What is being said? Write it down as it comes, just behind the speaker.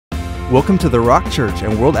Welcome to the Rock Church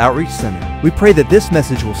and World Outreach Center. We pray that this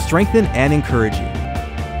message will strengthen and encourage you.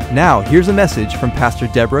 Now, here's a message from Pastor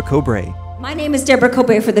Deborah Cobrae. My name is Deborah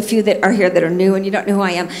Cobrae, for the few that are here that are new and you don't know who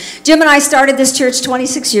I am. Jim and I started this church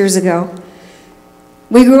 26 years ago.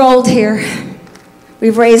 We grew old here.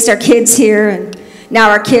 We've raised our kids here, and now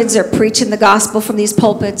our kids are preaching the gospel from these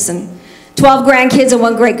pulpits, and 12 grandkids and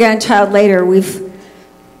one great-grandchild later, we've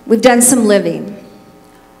done some living.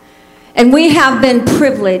 And we have been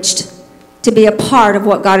privileged to be a part of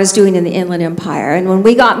what God is doing in the Inland Empire. And when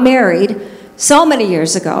we got married so many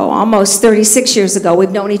years ago, almost 36 years ago, we've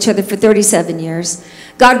known each other for 37 years,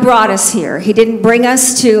 God brought us here. He didn't bring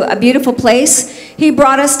us to a beautiful place. He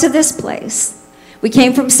brought us to this place. We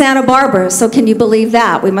came from Santa Barbara, so can you believe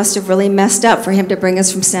that? We must have really messed up for him to bring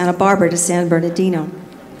us from Santa Barbara to San Bernardino.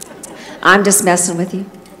 I'm just messing with you.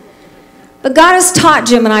 But God has taught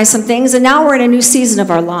Jim and I some things, and now we're in a new season of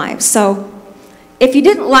our lives. So if you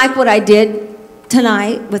didn't like what I did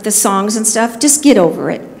tonight with the songs and stuff, just get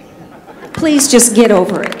over it. Please just get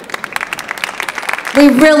over it. We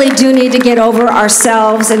really do need to get over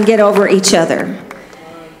ourselves and get over each other.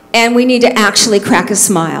 And we need to actually crack a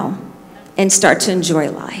smile and start to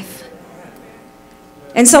enjoy life.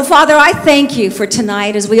 And so, Father, I thank you for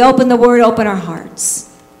tonight as we open the Word, open our hearts.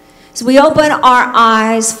 As we open our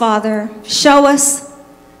eyes, Father, show us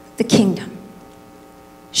the kingdom.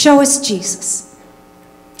 Show us Jesus.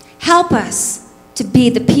 Help us to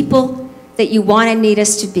be the people that you want and need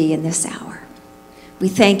us to be in this hour. We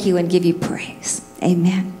thank you and give you praise.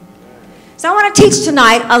 Amen. So I want to teach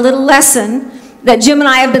tonight a little lesson that Jim and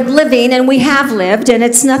I have been living, and we have lived, and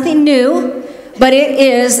it's nothing new, but it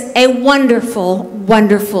is a wonderful,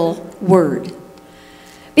 wonderful word.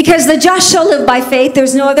 Because the just shall live by faith.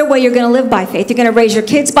 There's no other way you're going to live by faith. You're going to raise your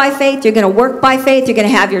kids by faith. You're going to work by faith. You're going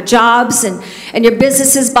to have your jobs and your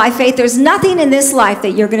businesses by faith. There's nothing in this life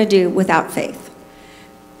that you're going to do without faith.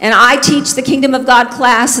 And I teach the Kingdom of God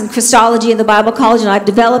class in Christology in the Bible College, and I've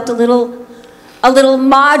developed a little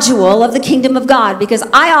module of the Kingdom of God because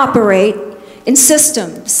I operate in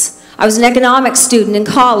systems. I was an economics student in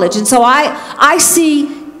college, and so I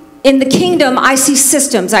see in the kingdom, I see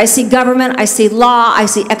systems. I see government. I see law. I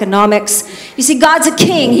see economics. You see, God's a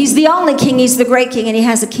king. He's the only king. He's the great king, and he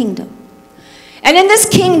has a kingdom. And in this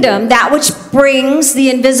kingdom, that which brings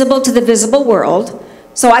the invisible to the visible world,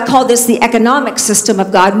 so I call this the economic system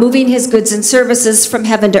of God, moving his goods and services from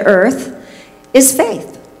heaven to earth, is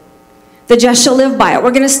faith. The just shall live by it.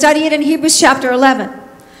 We're going to study it in Hebrews chapter 11.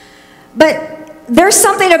 But there's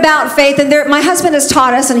something about faith, and my husband has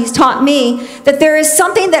taught us, and he's taught me, that there is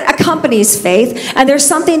something that accompanies faith, and there's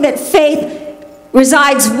something that faith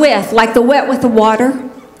resides with, like the wet with the water.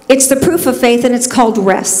 It's the proof of faith, and it's called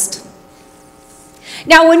rest.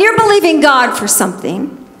 Now, when you're believing God for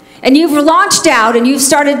something, and you've launched out, and you've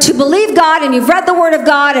started to believe God, and you've read the Word of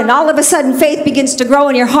God, and all of a sudden faith begins to grow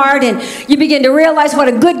in your heart, and you begin to realize what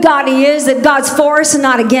a good God he is, that God's for us and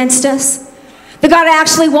not against us. That God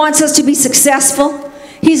actually wants us to be successful.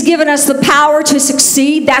 He's given us the power to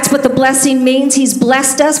succeed. That's what the blessing means. He's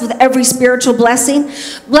blessed us with every spiritual blessing.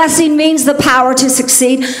 Blessing means the power to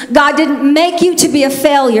succeed. God didn't make you to be a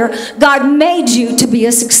failure. God made you to be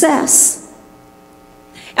a success.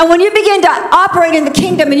 And when you begin to operate in the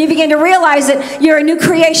kingdom and you begin to realize that you're a new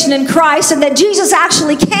creation in Christ and that Jesus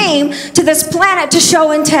actually came to this planet to show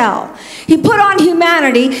and tell. He put on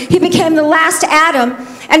humanity. He became the last Adam.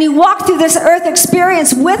 And he walked through this earth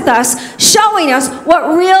experience with us, showing us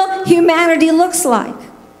what real humanity looks like.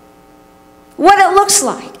 What it looks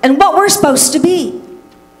like and what we're supposed to be.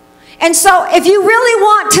 And so if you really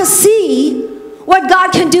want to see what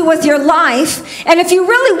God can do with your life, and if you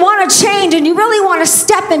really want to change and you really want to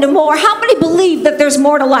step into more, how many believe that there's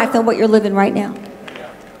more to life than what you're living right now?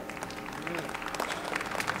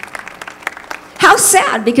 How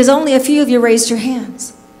sad, because only a few of you raised your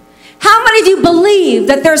hands. How many of you believe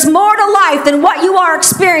that there's more to life than what you are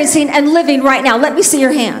experiencing and living right now? Let me see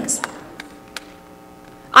your hands.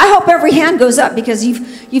 I hope every hand goes up because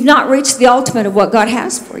you've not reached the ultimate of what God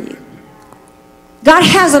has for you. God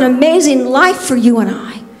has an amazing life for you and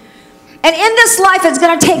I. And in this life, it's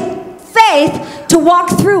going to take faith to walk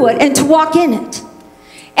through it and to walk in it.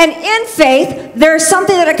 And in faith, there's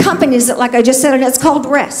something that accompanies it, like I just said, and it's called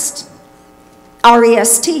rest.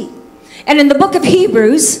 R-E-S-T. And in the book of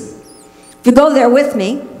Hebrews, if you go there with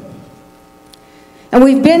me, and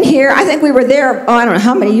we've been here, I think we were there, I don't know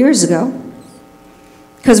how many years ago,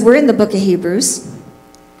 because we're in the book of Hebrews.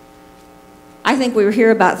 I think we were here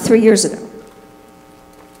about 3 years ago.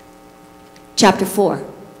 Chapter 4.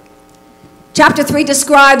 Chapter 3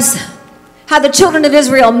 describes how the children of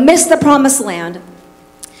Israel missed the promised land.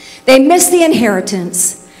 They missed the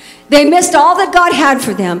inheritance. They missed all that God had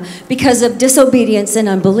for them because of disobedience and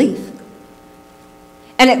unbelief.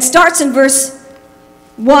 And it starts in verse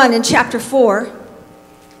 1 in chapter 4.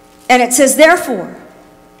 And it says, therefore,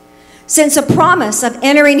 since a promise of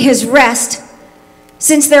entering his rest,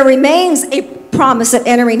 since there remains a promise of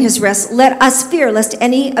entering his rest, let us fear lest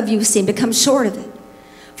any of you seem to come short of it.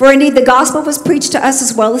 For indeed the gospel was preached to us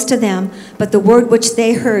as well as to them, but the word which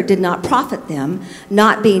they heard did not profit them,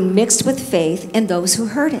 not being mixed with faith in those who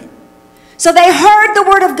heard it. So they heard the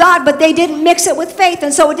word of God, but they didn't mix it with faith,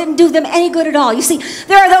 and so it didn't do them any good at all. You see,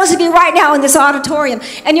 there are those of you right now in this auditorium,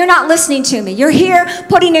 and you're not listening to me. You're here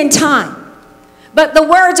putting in time. But the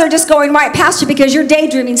words are just going right past you because you're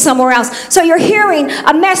daydreaming somewhere else. So you're hearing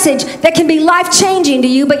a message that can be life-changing to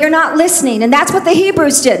you, but you're not listening. And that's what the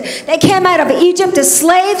Hebrews did. They came out of Egypt as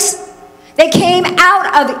slaves. They came out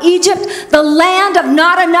of Egypt, the land of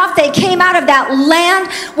not enough. They came out of that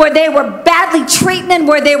land where they were badly treated and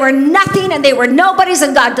where they were nothing and they were nobodies.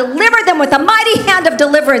 And God delivered them with a mighty hand of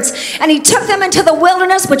deliverance. And he took them into the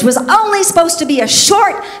wilderness, which was only supposed to be a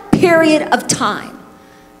short period of time.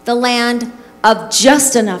 The land of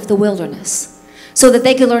just enough, the wilderness, so that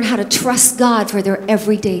they could learn how to trust God for their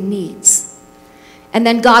everyday needs. And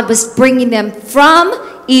then God was bringing them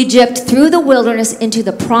from Egypt through the wilderness into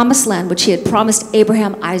the promised land, which he had promised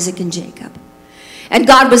Abraham, Isaac, and Jacob. And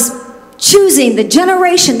God was choosing the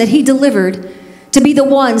generation that he delivered to be the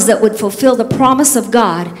ones that would fulfill the promise of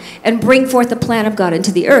God and bring forth the plan of God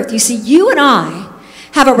into the earth. You see, you and I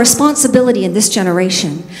have a responsibility in this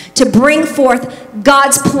generation to bring forth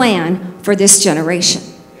God's plan for this generation.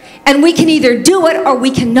 And we can either do it or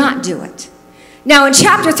we cannot do it. Now in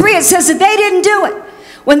chapter 3 it says that they didn't do it.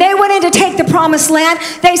 When they went in to take the promised land,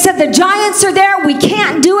 they said the giants are there, we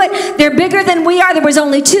can't do it, they're bigger than we are. There was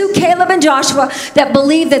only 2, Caleb and Joshua, that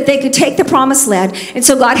believed that they could take the promised land. And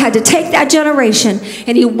so God had to take that generation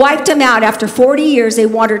and he wiped them out after 40 years. They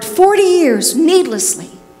wandered 40 years needlessly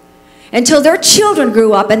until their children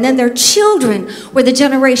grew up, and then their children were the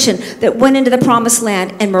generation that went into the promised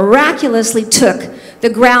land and miraculously took the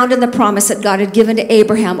ground and the promise that God had given to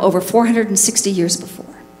Abraham over 460 years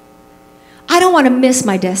before. I don't want to miss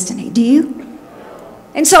my destiny, do you?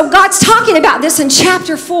 And so God's talking about this in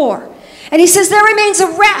chapter 4, and he says there remains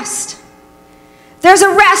a rest. There's a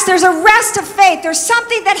rest of faith. There's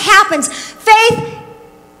something that happens. Faith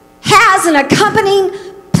has an accompanying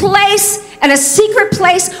place and a secret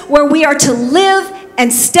place where we are to live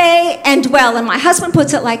and stay and dwell. And my husband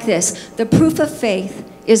puts it like this: the proof of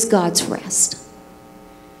faith is God's rest.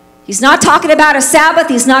 He's not talking about a Sabbath.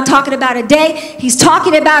 He's not talking about a day. He's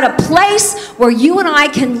talking about a place where you and I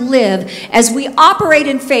can live as we operate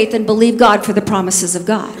in faith and believe God for the promises of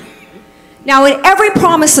God. Now, in every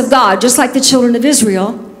promise of God, just like the children of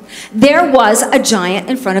Israel, there was a giant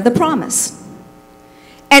in front of the promise.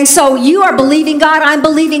 And so you are believing God, I'm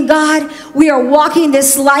believing God. We are walking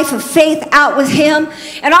this life of faith out with him.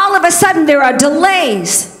 And all of a sudden there are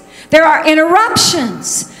delays. There are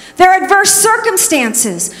interruptions. There are adverse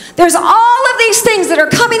circumstances. There's all of these things that are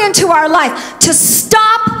coming into our life to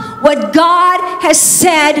stop what God has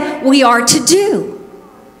said we are to do.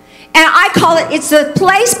 And I call it, it's the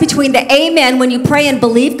place between the amen when you pray and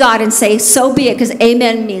believe God and say, so be it, because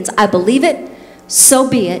amen means I believe it, so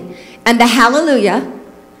be it. And the hallelujah,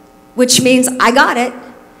 which means I got it.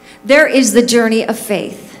 There is the journey of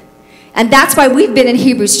faith. And that's why we've been in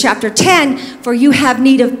Hebrews chapter 10, for you have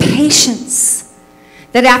need of patience,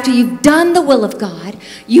 that after you've done the will of God,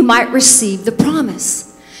 you might receive the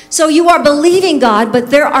promise. So you are believing God, but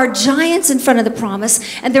there are giants in front of the promise,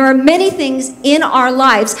 and there are many things in our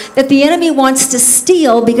lives that the enemy wants to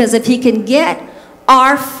steal, because if he can get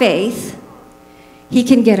our faith, he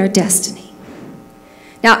can get our destiny.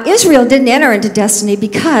 Now, Israel didn't enter into destiny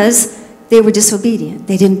because they were disobedient.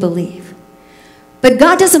 They didn't believe. But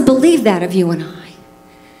God doesn't believe that of you and I.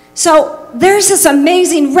 So there's this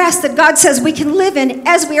amazing rest that God says we can live in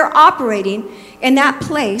as we are operating in that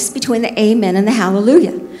place between the amen and the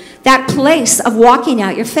hallelujah. That place of walking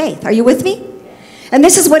out your faith. Are you with me? And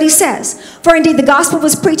this is what he says. For indeed the gospel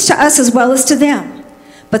was preached to us as well as to them.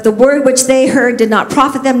 But the word which they heard did not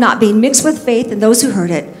profit them, not being mixed with faith in those who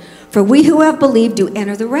heard it. For we who have believed do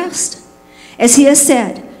enter the rest. As he has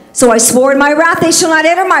said, so I swore in my wrath, they shall not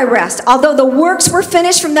enter my rest. Although the works were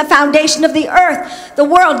finished from the foundation of the earth, the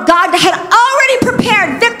world, God had already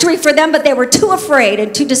prepared victory for them, but they were too afraid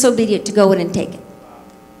and too disobedient to go in and take it.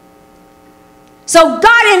 So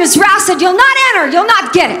God in his wrath said, you'll not enter, you'll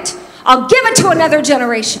not get it. I'll give it to another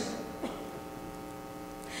generation.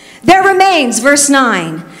 There remains, verse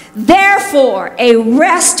 9, therefore a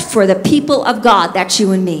rest for the people of God. That's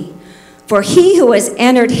you and me. For he who has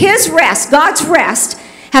entered his rest, God's rest,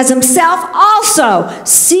 has himself also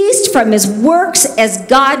ceased from his works as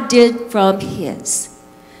God did from his.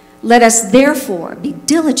 Let us therefore be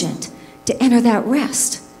diligent to enter that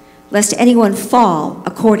rest, lest anyone fall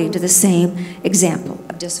according to the same example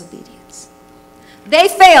of disobedience. They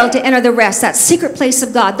failed to enter the rest, that secret place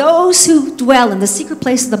of God. Those who dwell in the secret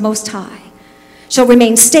place of the Most High shall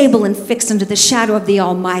remain stable and fixed under the shadow of the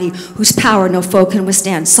Almighty, whose power no foe can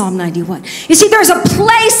withstand. Psalm 91. You see, there's a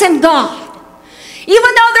place in God. Even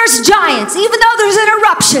though there's giants, even though there's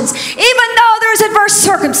interruptions, even though there's adverse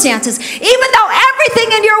circumstances, even though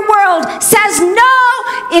everything in your world says, no,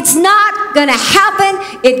 it's not going to happen,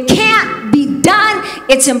 it can't be done,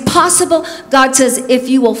 it's impossible, God says, if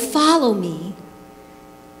you will follow me,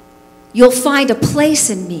 you'll find a place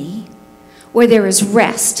in me where there is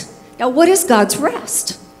rest. Now, what is God's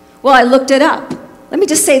rest? Well, I looked it up. Let me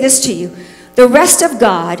just say this to you. The rest of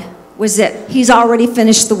God was that he's already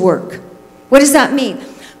finished the work. What does that mean?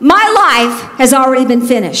 My life has already been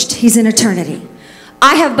finished. He's in eternity.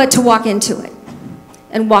 I have but to walk into it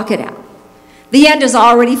and walk it out. The end is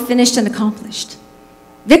already finished and accomplished.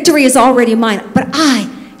 Victory is already mine, but I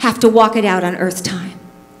have to walk it out on earth time.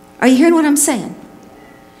 Are you hearing what I'm saying?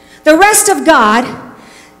 The rest of God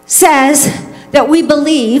says that we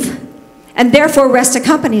believe, and therefore rest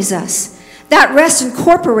accompanies us. That rest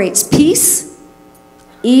incorporates peace,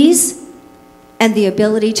 ease, and the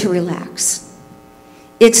ability to relax.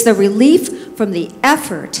 It's the relief from the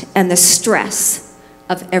effort and the stress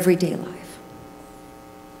of everyday life.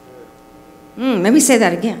 Let me say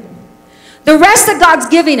that again. The rest that God's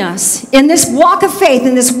giving us in this walk of faith,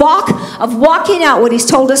 in this walk of walking out what he's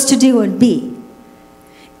told us to do and be,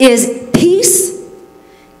 is peace,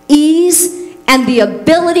 ease, and the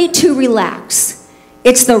ability to relax.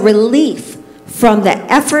 It's the relief from the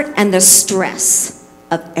effort and the stress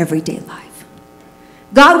of everyday life.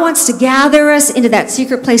 God wants to gather us into that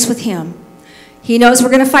secret place with him. He knows we're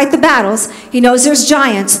going to fight the battles. He knows there's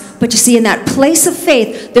giants. But you see, in that place of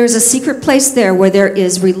faith, there's a secret place there where there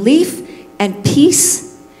is relief and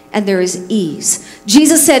peace and there is ease.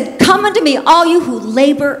 Jesus said, come unto me, all you who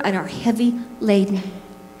labor and are heavy laden,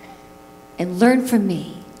 and learn from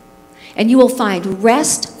me, and you will find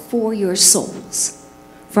rest for your souls.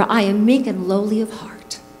 For I am meek and lowly of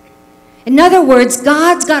heart. In other words,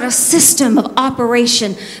 God's got a system of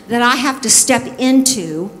operation that I have to step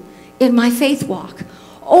into in my faith walk.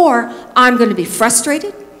 Or I'm going to be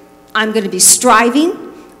frustrated, I'm going to be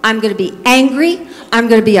striving, I'm going to be angry, I'm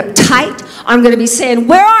going to be uptight, I'm going to be saying,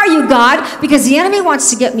 where are you, God? Because the enemy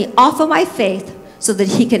wants to get me off of my faith so that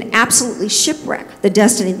he can absolutely shipwreck the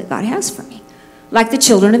destiny that God has for me, like the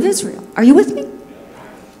children of Israel. Are you with me?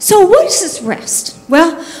 So what is this rest?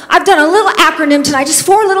 Well, I've done a little acronym tonight, just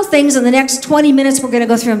 4 little things. In the next 20 minutes, we're going to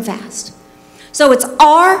go through them fast. So it's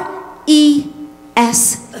R-E-S-T.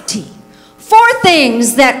 4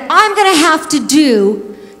 things that I'm going to have to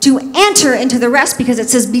do to enter into the rest, because it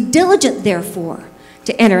says, be diligent, therefore,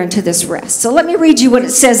 to enter into this rest. So let me read you what it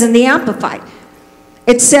says in the Amplified.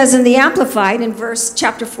 It says in the Amplified, in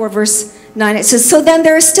chapter 4, verse 9, it says, so then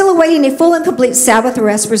there is still awaiting a full and complete Sabbath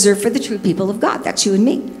rest reserved for the true people of God. That's you and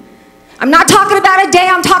me. I'm not talking about a day,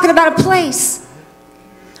 I'm talking about a place.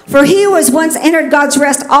 For he who has once entered God's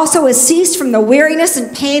rest also has ceased from the weariness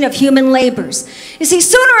and pain of human labors. You see,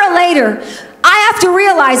 sooner or later, I have to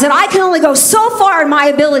realize that I can only go so far in my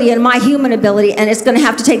ability and my human ability, and it's going to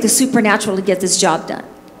have to take the supernatural to get this job done.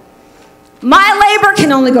 My labor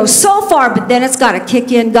can only go so far, but then it's got to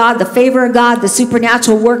kick in. God, the favor of God, the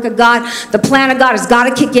supernatural work of God, the plan of God has got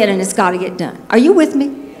to kick in, and it's got to get done. Are you with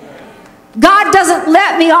me? God doesn't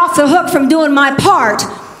let me off the hook from doing my part,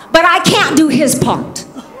 but I can't do his part.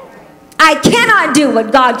 I cannot do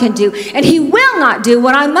what God can do, and he will not do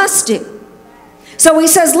what I must do. So he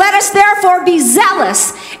says, let us therefore be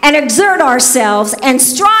zealous and exert ourselves and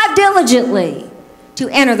strive diligently to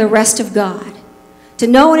enter the rest of God, to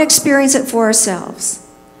know and experience it for ourselves.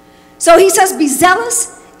 So he says, be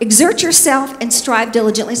zealous, exert yourself, and strive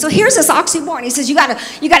diligently. So here's this oxymoron. He says, you gotta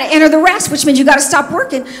enter the rest, which means you gotta stop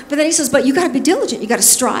working. But then he says, but you gotta be diligent. You gotta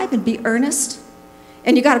strive and be earnest,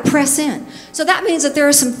 and you gotta press in. So that means that there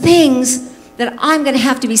are some things that I'm gonna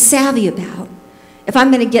have to be savvy about if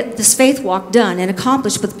I'm gonna get this faith walk done and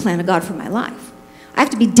accomplished with the plan of God for my life. I have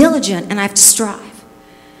to be diligent and I have to strive.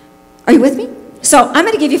 Are you with me? So I'm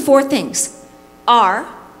gonna give you 4 things.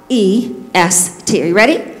 R-E-S-T. Are you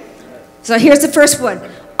ready? So here's the first one.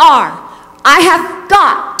 R. I have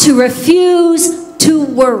got to refuse to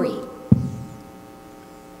worry.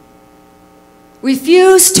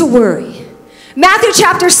 Refuse to worry. Matthew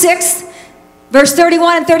chapter 6, Verse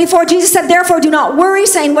 31 and 34, Jesus said, therefore do not worry,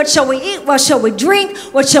 saying, what shall we eat? What shall we drink?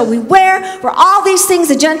 What shall we wear? For all these things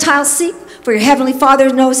the Gentiles seek, for your heavenly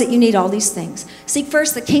Father knows that you need all these things. Seek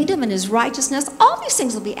first the kingdom and his righteousness. All these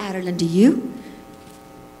things will be added unto you.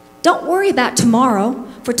 Don't worry about tomorrow,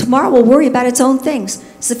 for tomorrow will worry about its own things.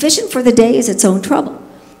 Sufficient for the day is its own trouble.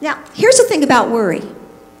 Now, here's the thing about worry.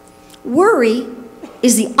 Worry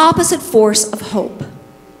is the opposite force of hope.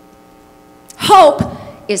 Hope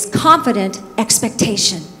is confident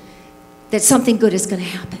expectation that something good is going to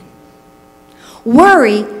happen.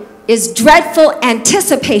 Worry is dreadful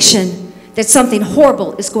anticipation that something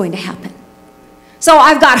horrible is going to happen. So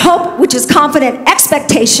I've got hope, which is confident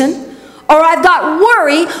expectation, or I've got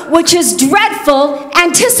worry, which is dreadful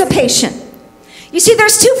anticipation. You see,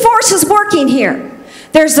 there's two forces working here.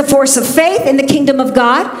 There's the force of faith in the kingdom of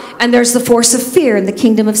God, and there's the force of fear in the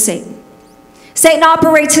kingdom of Satan. Satan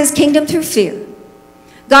operates his kingdom through fear.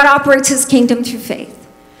 God operates his kingdom through faith.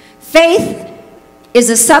 Faith is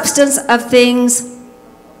a substance of things.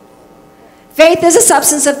 Faith is a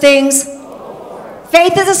substance of things.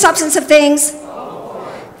 Faith is a substance of things.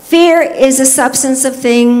 Fear is a substance of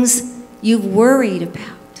things you've worried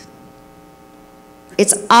about.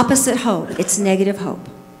 It's opposite hope. It's negative hope.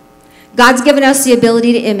 God's given us the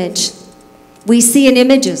ability to image. We see in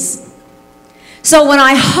images. So when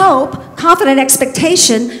I hope, confident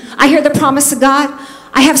expectation, I hear the promise of God.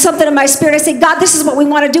 I have something in my spirit. I say, God, this is what we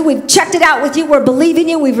want to do. We've checked it out with you. We're believing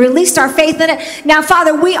you. We've released our faith in it. Now,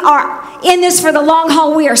 Father, we are in this for the long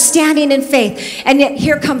haul. We are standing in faith. And yet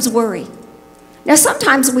here comes worry. Now,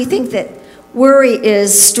 sometimes we think that worry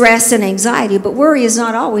is stress and anxiety, but worry is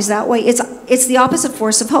not always that way. It's the opposite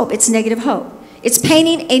force of hope. It's negative hope. It's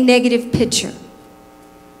painting a negative picture.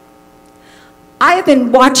 I have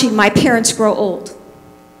been watching my parents grow old.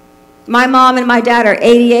 My mom and my dad are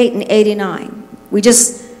 88 and 89. We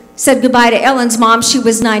just said goodbye to Ellen's mom. She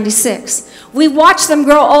was 96. We've watched them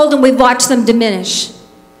grow old and we've watched them diminish.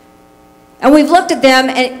 And we've looked at them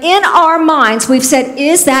and in our minds we've said,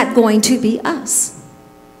 is that going to be us?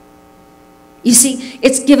 You see,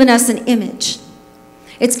 it's given us an image.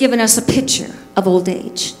 It's given us a picture of old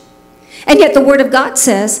age. And yet the Word of God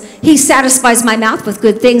says, he satisfies my mouth with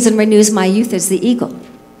good things and renews my youth as the eagle.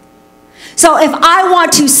 So if I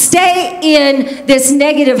want to stay in this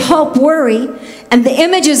negative hope, worry, and the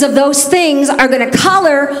images of those things are going to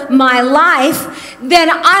color my life, then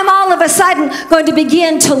I'm all of a sudden going to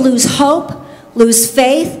begin to lose hope, lose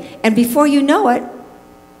faith, and before you know it,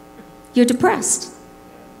 you're depressed.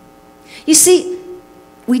 You see,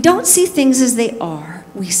 we don't see things as they are.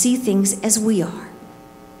 We see things as we are.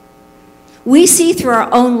 We see through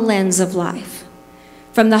our own lens of life.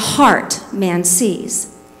 From the heart, man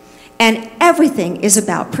sees. And everything is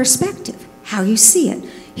about perspective, how you see it.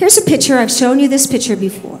 Here's a picture. I've shown you this picture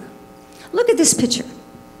before. Look at this picture.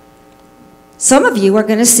 Some of you are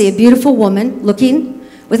going to see a beautiful woman looking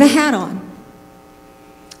with a hat on.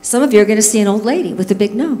 Some of you are going to see an old lady with a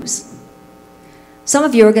big nose. Some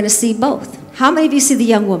of you are going to see both. How many of you see the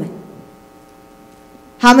young woman?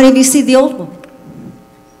 How many of you see the old woman?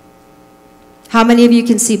 How many of you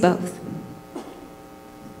can see both?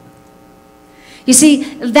 You see,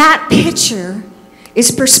 that picture is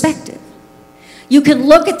perspective. You can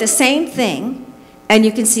look at the same thing and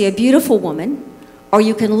you can see a beautiful woman, or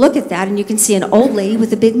you can look at that and you can see an old lady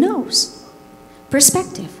with a big nose.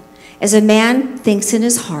 Perspective. As a man thinks in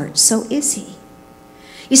his heart, so is he.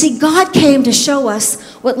 You see, God came to show us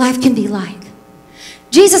what life can be like.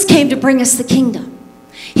 Jesus came to bring us the kingdom.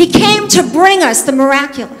 He came to bring us the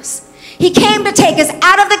miraculous. He came to take us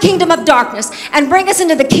out of the kingdom of darkness and bring us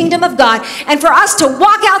into the kingdom of God, and for us to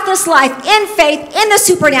walk out this life in faith, in the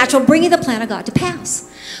supernatural, bringing the plan of God to pass.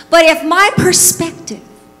 But if my perspective,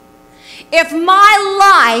 if my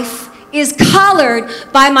life is colored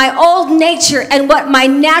by my old nature and what my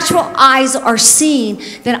natural eyes are seeing,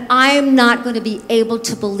 then I'm not going to be able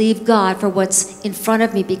to believe God for what's in front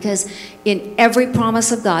of me, because in every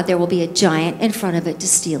promise of God, there will be a giant in front of it to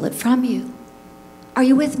steal it from you. Are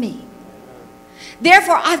you with me?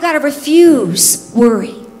 Therefore, I've got to refuse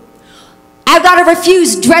worry. I've got to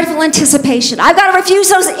refuse dreadful anticipation. I've got to refuse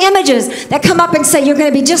those images that come up and say, you're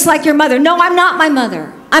going to be just like your mother. No, I'm not my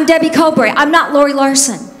mother. I'm Debbie Cobrae. I'm not Lori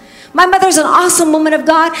Larson. My mother's an awesome woman of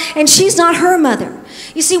God, and she's not her mother.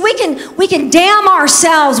 You see, we can damn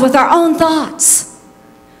ourselves with our own thoughts.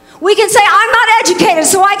 We can say, I'm not educated,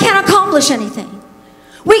 so I can't accomplish anything.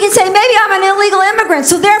 We can say, maybe I'm an illegal immigrant,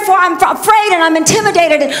 so therefore I'm afraid and I'm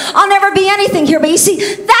intimidated and I'll never be anything here. But you see,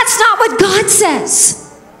 that's not what God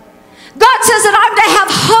says. God says that I'm to have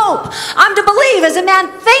hope. I'm to believe. As a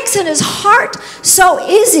man thinks in his heart, so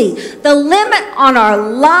is he. The limit on our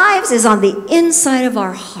lives is on the inside of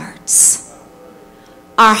our hearts.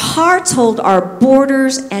 Our hearts hold our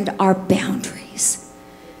borders and our boundaries.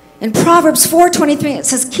 In Proverbs 4:23, it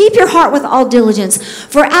says, keep your heart with all diligence,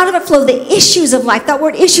 for out of it flow the issues of life. That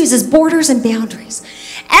word issues is borders and boundaries.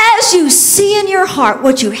 As you see in your heart,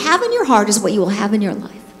 what you have in your heart is what you will have in your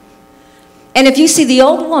life. And if you see the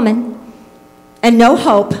old woman and no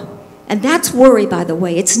hope, and that's worry, by the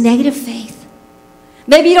way, it's negative faith.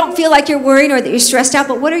 Maybe you don't feel like you're worrying or that you're stressed out,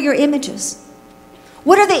 but what are your images?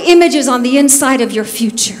 What are the images on the inside of your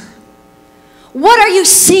future? What are you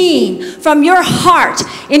seeing from your heart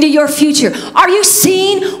into your future? Are you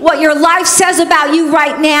seeing what your life says about you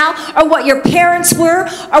right now, or what your parents were,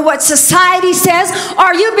 or what society says?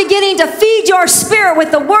 Are you beginning to feed your spirit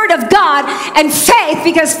with the Word of God and faith,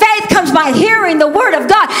 because faith comes by hearing the Word of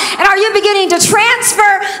God? And are you beginning to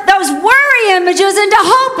transfer those worry images into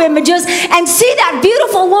hope images and see that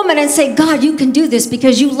beautiful woman and say, God, you can do this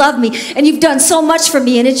because you love me and you've done so much for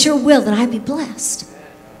me and it's your will that I be blessed?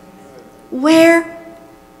 Where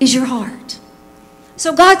is your heart?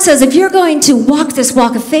 So God says, if you're going to walk this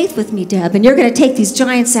walk of faith with me, Deb, and you're going to take these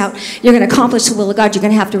giants out, you're going to accomplish the will of God, you're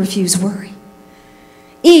going to have to refuse worry.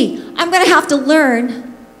 E, I'm going to have to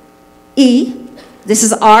learn, E, this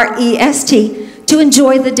is R-E-S-T, to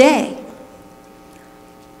enjoy the day.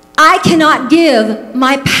 I cannot give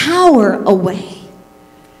my power away.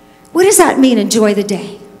 What does that mean, enjoy the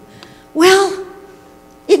day? Well,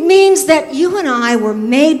 it means that you and I were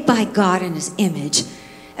made by God in His image,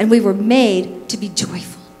 and we were made to be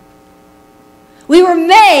joyful. We were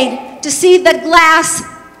made to see the glass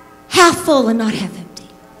half full and not half empty.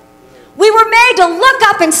 We were made to look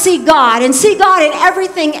up and see God in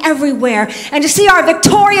everything, everywhere, and to see our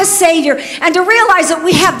victorious Savior, and to realize that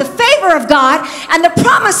we have the favor of God and the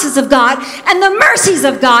promises of God and the mercies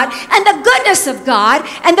of God and the goodness of God,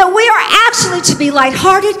 and that we are actually to be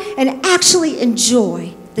lighthearted and actually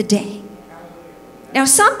enjoy the day. Now,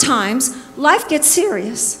 sometimes life gets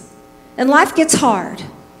serious and life gets hard,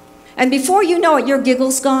 and before you know it, your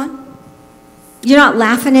giggle's gone. You're not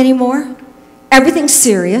laughing anymore. Everything's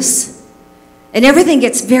serious. And everything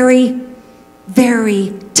gets very,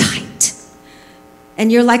 very tight. And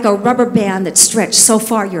you're like a rubber band that's stretched so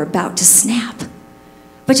far you're about to snap.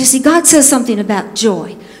 But you see, God says something about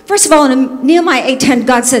joy. First of all, in Nehemiah 8:10,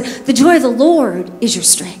 God said, the joy of the Lord is your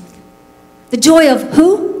strength. The joy of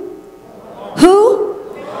who?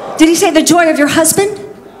 Who? Did He say the joy of your husband?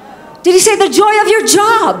 Did He say the joy of your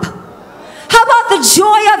job? How about the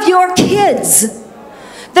joy of your kids?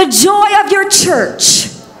 The joy of your church?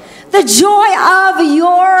 The joy of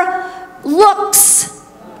your looks,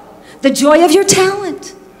 the joy of your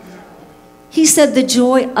talent. He said, the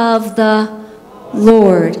joy of the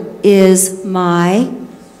Lord is my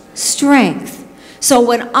strength. So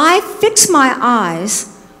when I fix my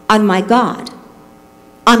eyes on my God,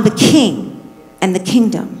 on the King and the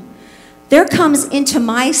kingdom, there comes into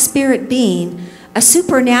my spirit being a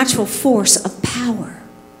supernatural force of power.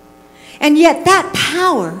 And yet that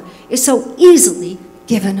power is so easily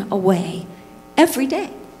given away every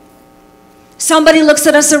day. Somebody looks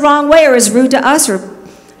at us the wrong way, or is rude to us, or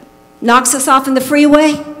knocks us off in the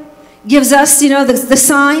freeway, gives us, the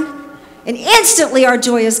sign, and instantly our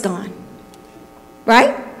joy is gone.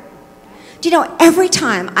 Right? Do you know, every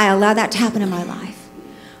time I allow that to happen in my life,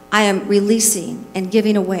 I am releasing and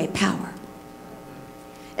giving away power.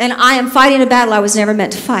 And I am fighting a battle I was never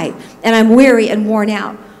meant to fight, and I'm weary and worn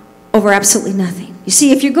out over absolutely nothing. You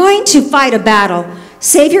see, if you're going to fight a battle,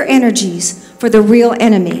 save your energies for the real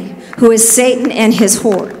enemy, who is Satan and his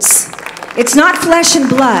hordes. It's not flesh and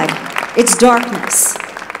blood, it's darkness.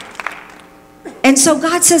 And so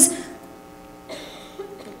God says,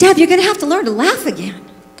 Deb, you're going to have to learn to laugh again.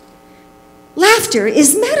 Laughter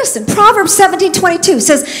is medicine. Proverbs 17:22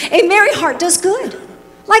 says, a merry heart does good,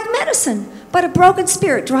 like medicine, but a broken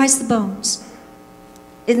spirit dries the bones.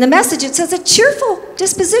 In the Message, it says, a cheerful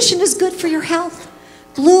disposition is good for your health.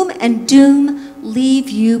 Gloom and doom leave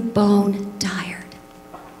you bone tired.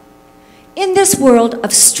 In this world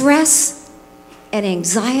of stress and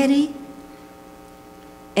anxiety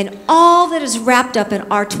and all that is wrapped up in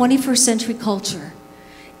our 21st century culture,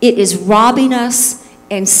 it is robbing us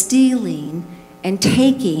and stealing and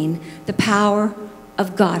taking the power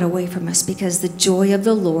of God away from us, because the joy of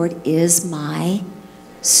the Lord is my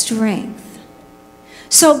strength.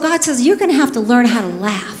 So God says, you're going to have to learn how to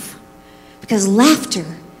laugh, because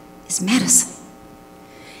laughter is medicine.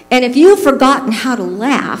 And if you've forgotten how to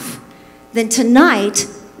laugh, then tonight,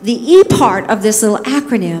 the E part of this little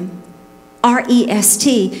acronym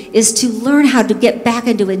R-E-S-T, is to learn how to get back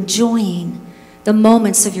into enjoying the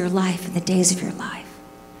moments of your life and the days of your life.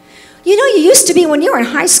 You know, you used to be, when you were in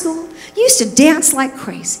high school, you used to dance like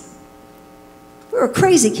crazy. We were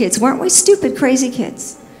crazy kids, weren't we? Stupid, crazy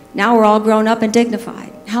kids. Now we're all grown up and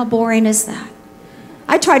dignified. How boring is that?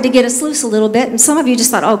 I tried to get us loose a little bit, and some of you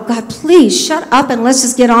just thought, oh, God, please shut up and let's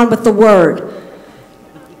just get on with the word.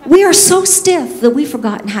 We are so stiff that we've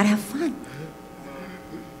forgotten how to have fun.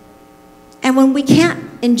 And when we can't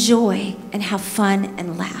enjoy and have fun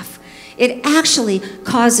and laugh, it actually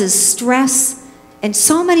causes stress and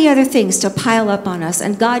so many other things to pile up on us.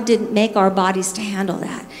 And God didn't make our bodies to handle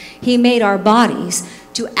that. He made our bodies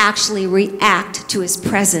to actually react to his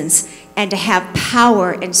presence and to have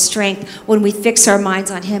power and strength when we fix our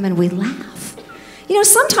minds on him and we laugh. You know,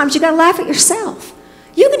 sometimes you gotta laugh at yourself.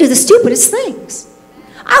 You can do the stupidest things.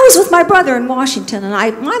 I was with my brother in Washington,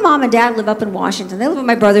 and my mom and dad live up in Washington. They live at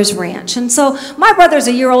my brother's ranch. And so my brother's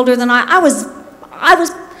a year older than I was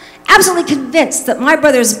absolutely convinced that my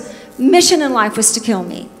brother's mission in life was to kill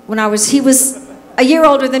me. He was a year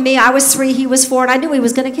older than me. I was 3, he was 4, and I knew he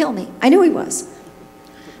was going to kill me. I knew he was.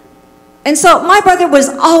 And so my brother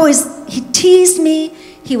he teased me.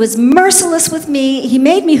 He was merciless with me. He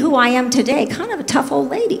made me who I am today, kind of a tough old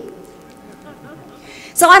lady.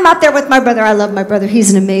 So I'm out there with my brother. I love my brother.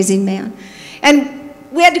 He's an amazing man. And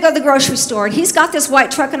we had to go to the grocery store, and he's got this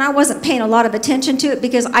white truck, and I wasn't paying a lot of attention to it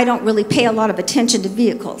because I don't really pay a lot of attention to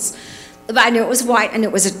vehicles. But I knew it was white, and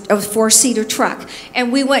it was a 4-seater truck.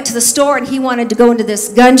 And we went to the store, and he wanted to go into this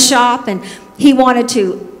gun shop, and he wanted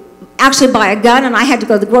to actually buy a gun, and I had to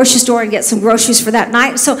go to the grocery store and get some groceries for that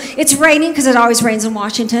night. So it's raining, because it always rains in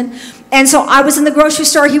Washington. And so I was in the grocery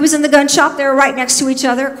store, he was in the gun shop. They were right next to each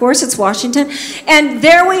other. Of course, it's Washington. And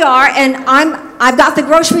there we are, and I've got the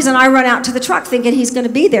groceries, and I run out to the truck thinking he's going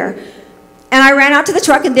to be there. And I ran out to the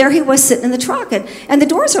truck, and there he was sitting in the truck. And the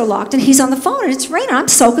doors are locked, and he's on the phone, and it's raining. I'm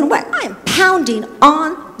soaking wet. I am pounding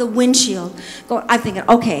on the windshield. I'm thinking,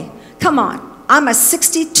 okay, come on. I'm a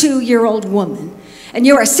 62-year-old woman, and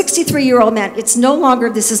you're a 63-year-old man. It's no longer,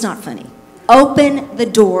 this is not funny. Open the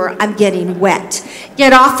door, I'm getting wet.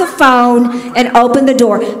 Get off the phone and open the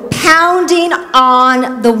door, pounding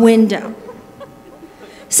on the window.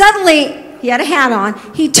 Suddenly, he had a hat on,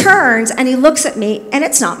 he turns and he looks at me, and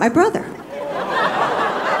it's not my brother.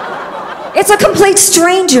 It's a complete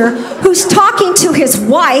stranger who's talking to his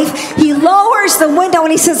wife. He lowers the window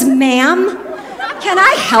and he says, ma'am, can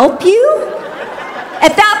I help you?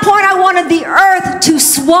 At that point, I wanted the earth to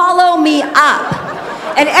swallow me up.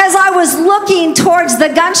 And as I was looking towards the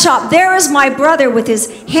gun shop, there is my brother with his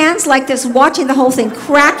hands like this, watching the whole thing,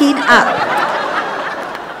 cracking up.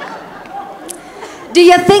 Do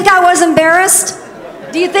you think I was embarrassed?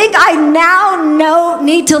 Do you think I now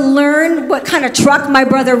need to learn what kind of truck my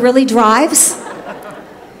brother really drives?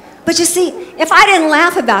 But you see, if I didn't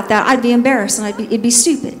laugh about that, I'd be embarrassed and it'd be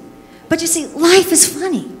stupid. But you see, life is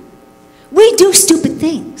funny. We do stupid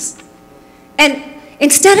things. And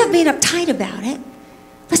instead of being uptight about it,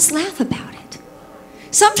 let's laugh about it.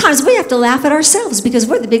 Sometimes we have to laugh at ourselves because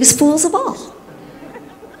we're the biggest fools of all.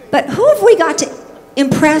 But who have we got to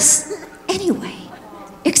impress anyway,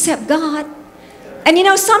 except God? And you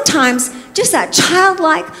know, sometimes just that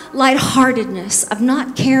childlike lightheartedness of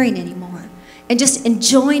not caring anymore and just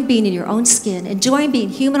enjoying being in your own skin, enjoying being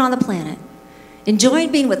human on the planet,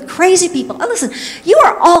 enjoying being with crazy people. Oh, listen, you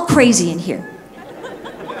are all crazy in here.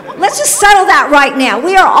 Let's just settle that right now.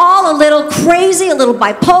 We are all a little crazy, a little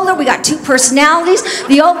bipolar. We got 2 personalities,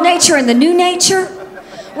 the old nature and the new nature.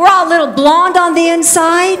 We're all a little blonde on the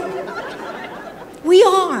inside. We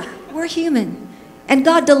are. We're human. And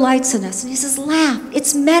God delights in us. And he says, laugh.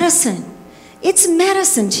 It's medicine. It's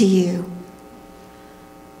medicine to you.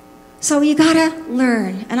 So you got to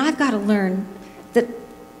learn, and I've got to learn, that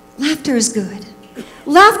laughter is good.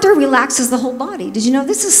 Laughter relaxes the whole body. Did you know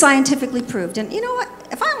this is scientifically proved? And you know what?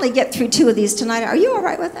 If I only get through 2 of these tonight, are you all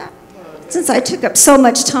right with that? Since I took up so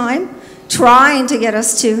much time trying to get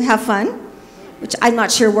us to have fun, which I'm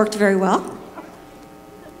not sure worked very well.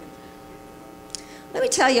 Let me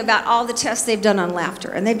tell you about all the tests they've done on laughter,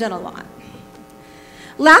 and they've done a lot.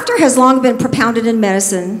 Laughter has long been propounded in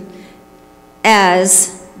medicine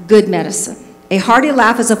as good medicine. A hearty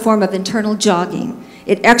laugh is a form of internal jogging.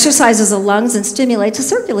 It exercises the lungs and stimulates the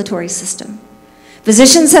circulatory system.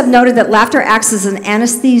 Physicians have noted that laughter acts as an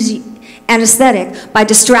anesthetic by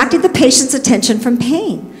distracting the patient's attention from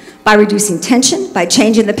pain, by reducing tension, by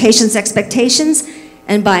changing the patient's expectations,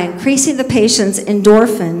 and by increasing the patient's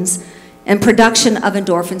endorphins and production of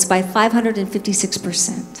endorphins by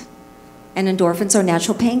 556%. And endorphins are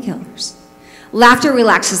natural painkillers. Laughter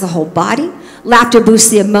relaxes the whole body. Laughter boosts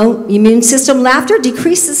the immune system. Laughter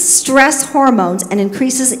decreases stress hormones and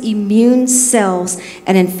increases immune cells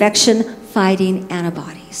and infection-fighting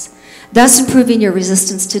antibodies, thus improving your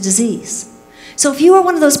resistance to disease. So if you are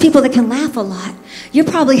one of those people that can laugh a lot, you're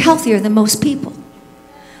probably healthier than most people.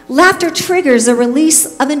 Laughter triggers the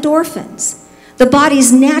release of endorphins, the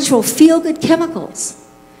body's natural feel-good chemicals.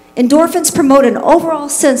 Endorphins promote an overall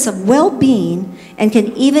sense of well-being and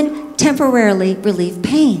can even temporarily relieve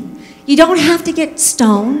pain. You don't have to get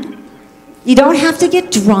stoned. You don't have to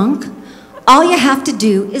get drunk. All you have to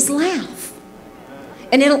do is laugh.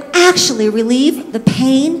 And it'll actually relieve the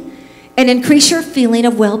pain and increase your feeling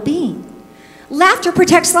of well-being. Laughter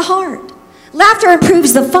protects the heart. Laughter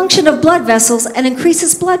improves the function of blood vessels and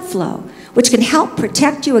increases blood flow, which can help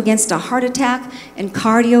protect you against a heart attack and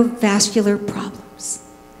cardiovascular problems.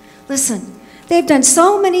 Listen, they've done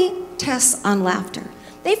so many tests on laughter.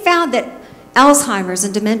 They found that Alzheimer's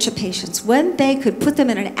and dementia patients, when they could put them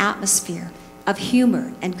in an atmosphere of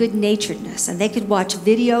humor and good-naturedness, and they could watch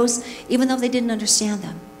videos even though they didn't understand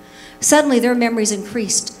them, suddenly their memories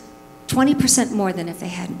increased 20% more than if they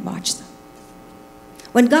hadn't watched them.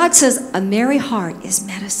 When God says a merry heart is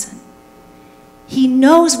medicine, he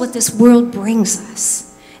knows what this world brings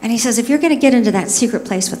us. And he says, if you're going to get into that secret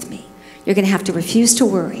place with me, you're going to have to refuse to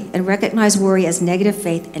worry and recognize worry as negative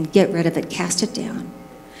faith and get rid of it, cast it down.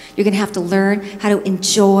 You're going to have to learn how to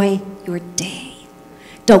enjoy your day.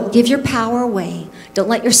 Don't give your power away. Don't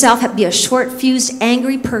let yourself be a short-fused,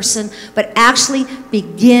 angry person, but actually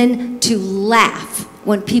begin to laugh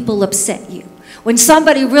when people upset you. When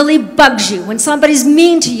somebody really bugs you, when somebody's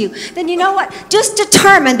mean to you, then you know what? Just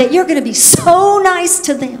determine that you're going to be so nice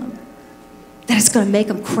to them that it's going to make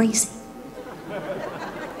them crazy.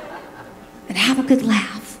 And have a good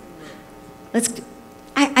laugh.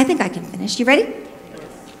 I think I can finish. You ready?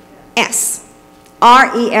 S.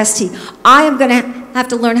 R-E-S-T. I am going to have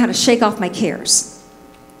to learn how to shake off my cares.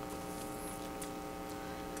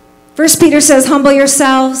 1 Peter says, humble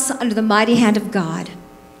yourselves under the mighty hand of God,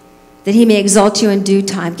 that he may exalt you in due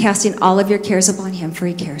time, casting all of your cares upon him, for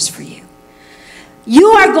he cares for you. You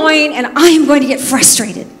are going, and I am going to get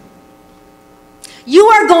frustrated. You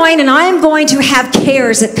are going, and I am going to have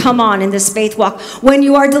cares that come on in this faith walk when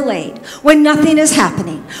you are delayed, when nothing is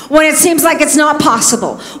happening, when it seems like it's not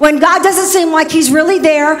possible, when God doesn't seem like he's really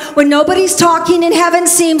there, when nobody's talking and heaven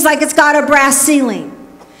seems like it's got a brass ceiling.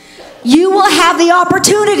 You will have the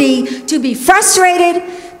opportunity to be frustrated,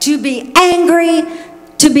 to be angry,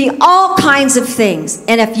 to be all kinds of things.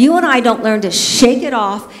 And if you and I don't learn to shake it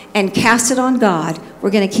off and cast it on God,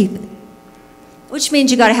 we're going to keep it. Which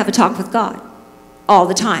means you got to have a talk with God all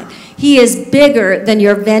the time. He is bigger than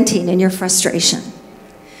your venting and your frustration.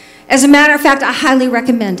 As a matter of fact, I highly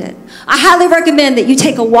recommend it. I highly recommend that you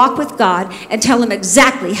take a walk with God and tell him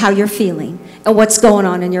exactly how you're feeling and what's going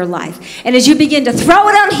on in your life. And as you begin to throw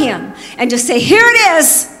it on him and just say, here it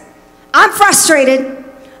is, I'm frustrated,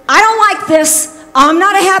 I don't like this, I'm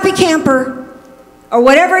not a happy camper, or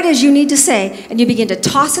whatever it is you need to say, and you begin to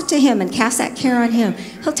toss it to him and cast that care on him,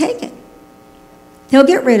 he'll take it. He'll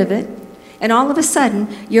get rid of it. And all of a sudden,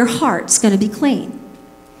 your heart's going to be clean.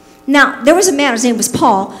 Now, there was a man, his name was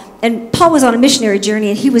Paul, and Paul was on a missionary journey,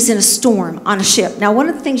 and he was in a storm on a ship. Now, one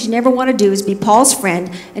of the things you never want to do is be Paul's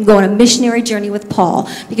friend and go on a missionary journey with Paul,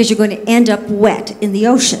 because you're going to end up wet in the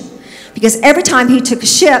ocean. Because every time he took a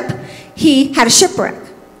ship, he had a shipwreck.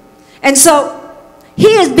 And so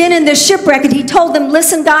he has been in this shipwreck, and he told them,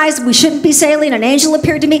 listen, guys, we shouldn't be sailing. An angel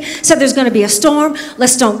appeared to me, said there's going to be a storm.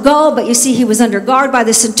 Let's don't go. But you see, he was under guard by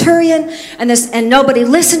the centurion, and nobody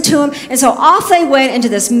listened to him. And so off they went into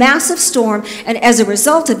this massive storm, and as a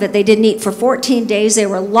result of it, they didn't eat for 14 days. They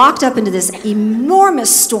were locked up into this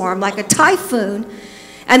enormous storm, like a typhoon,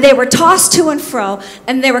 and they were tossed to and fro,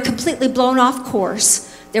 and they were completely blown off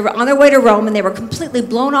course. They were on their way to Rome, and they were completely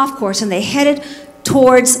blown off course, and they headed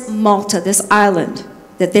towards Malta, this island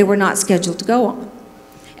that they were not scheduled to go on.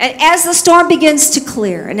 And as the storm begins to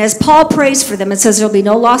clear, and as Paul prays for them and says there'll be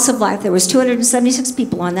no loss of life, there was 276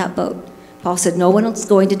 people on that boat. Paul said, no one is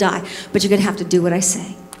going to die, but you're going to have to do what I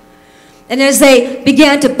say. And as they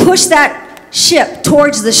began to push that ship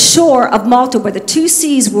towards the shore of Malta, where the two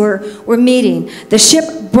seas were meeting, the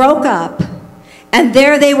ship broke up, and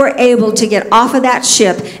there they were able to get off of that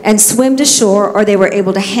ship and swim to shore, or they were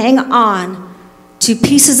able to hang on to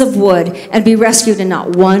pieces of wood and be rescued, and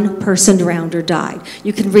not one person drowned or died.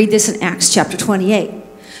 You can read this in Acts chapter 28.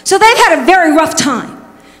 So they've had a very rough time.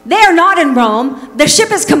 They are not in Rome. The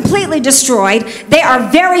ship is completely destroyed. They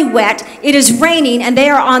are very wet. It is raining, and they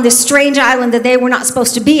are on this strange island that they were not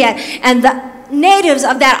supposed to be at. And natives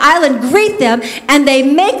of that island greet them, and they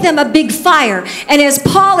make them a big fire. And as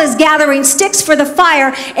Paul is gathering sticks for the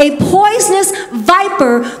fire, a poisonous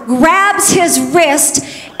viper grabs his wrist,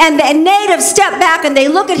 and the natives step back and they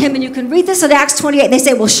look at him, and you can read this in Acts 28. They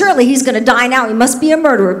say, well, surely he's going to die now. He must be a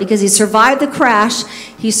murderer because he survived the crash.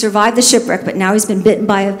 He survived the shipwreck, but now he's been bitten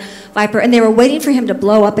by a viper. And they were waiting for him to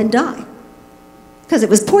blow up and die because it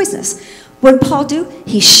was poisonous. What did Paul do?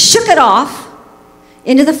 He shook it off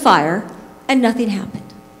into the fire, and nothing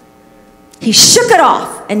happened. He shook it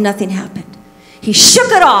off, and nothing happened. He shook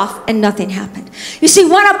it off, and nothing happened. You see,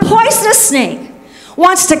 when a poisonous snake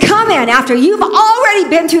wants to come in after you've already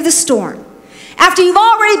been through the storm, after you've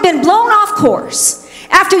already been blown off course,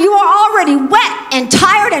 after you are already wet and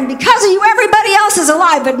tired, and because of you, everybody else is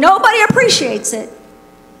alive, but nobody appreciates it.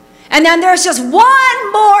 And then there's just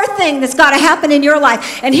one more thing that's got to happen in your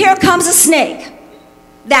life. And here comes a snake,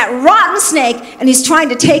 that rotten snake, and he's trying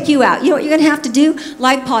to take you out. You know what you're going to have to do?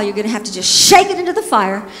 Like Paul, you're going to have to just shake it into the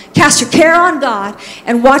fire, cast your care on God,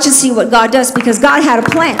 and watch and see what God does, because God had a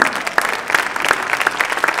plan.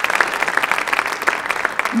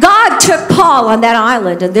 God took Paul on that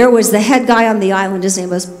island, and there was the head guy on the island. His name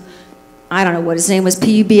was, I don't know what his name was,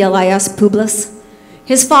 Publius, Publius.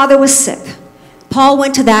 His father was sick. Paul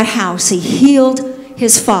went to that house. He healed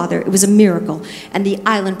his father. It was a miracle. And the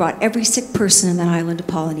island brought every sick person in that island to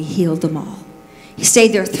Paul, and he healed them all. He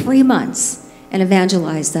stayed there 3 months and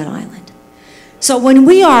evangelized that island. So when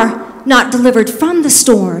we are not delivered from the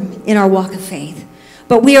storm in our walk of faith,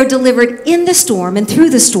 but we are delivered in the storm and through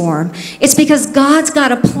the storm, it's because God's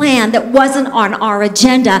got a plan that wasn't on our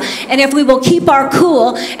agenda. And if we will keep our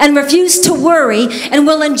cool and refuse to worry, and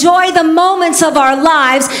we'll enjoy the moments of our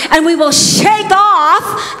lives, and we will shake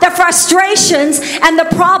off the frustrations and the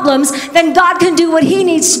problems, then God can do what he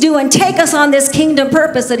needs to do and take us on this kingdom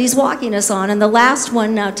purpose that he's walking us on. And the last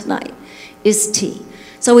one now tonight is T.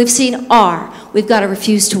 So we've seen R. We've got to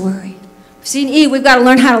refuse to worry. We've seen E. We've got to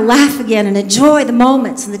learn how to laugh again and enjoy the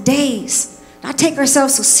moments and the days, not take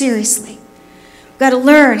ourselves so seriously. We've got to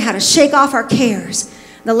learn how to shake off our cares.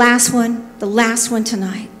 The last one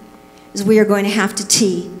tonight is we are going to have to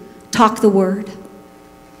T, talk the word.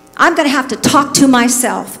 I'm going to have to talk to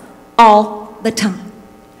myself all the time.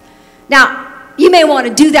 Now, you may want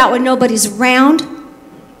to do that when nobody's around,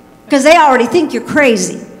 because they already think you're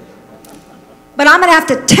crazy. But I'm going to have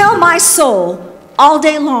to tell my soul all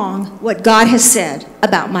day long what God has said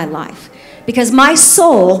about my life, because my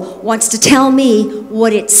soul wants to tell me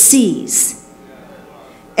what it sees.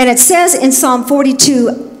 And it says in Psalm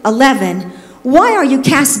 42:11, why are you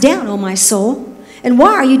cast down, O my soul? And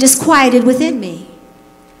why are you disquieted within me?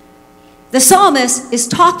 The psalmist is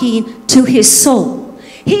talking to his soul.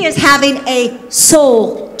 He is having a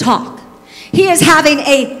soul talk. He is having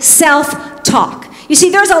a self-talk. You see,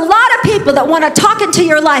 there's a lot of people that want to talk into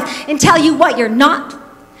your life and tell you what you're not,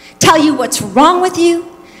 tell you what's wrong with you,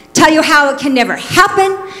 tell you how it can never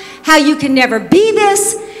happen, how you can never be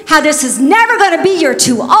this, how this is never going to be. You're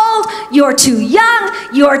too old, you're too young,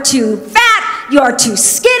 you're too fat, you're too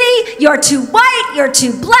skinny, you're too white, you're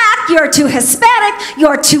too black, you're too Hispanic,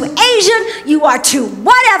 you're too Asian, you are too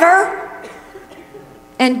whatever.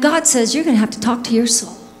 And God says you're going to have to talk to your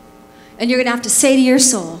soul. And you're going to have to say to your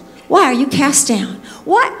soul, why are you cast down?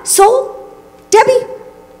 What? Soul? Debbie?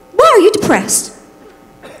 Why are you depressed?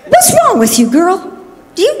 What's wrong with you, girl?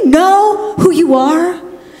 Do you know who you are?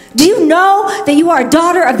 Do you know that you are a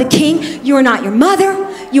daughter of the King? You are not your mother.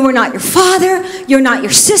 You are not your father. You're not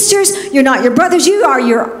your sisters. You're not your brothers. You are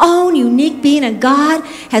your own unique being, and God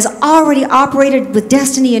has already operated with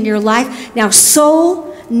destiny in your life. Now,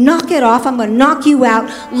 soul, knock it off. I'm going to knock you out.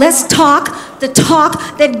 Let's talk the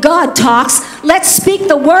talk that God talks. Let's speak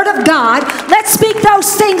the word of God. Let's speak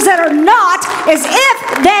those things that are not as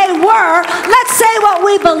if they were. Let's say what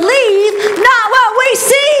we believe, not what we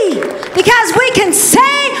see. Because we can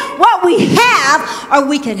say what we have, or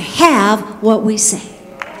we can have what we say.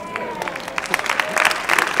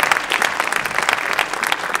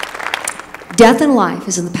 Death and life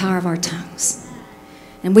is in the power of our tongues.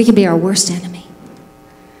 And we can be our worst enemy.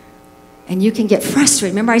 And you can get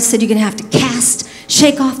frustrated. Remember I said you're going to have to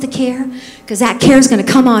shake off the care? Because that care is going to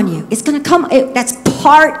come on you. It's going to come. That's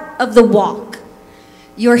part of the walk.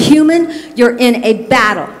 You're human. You're in a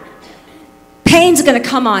battle. Pain's going to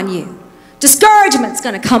come on you. Discouragement's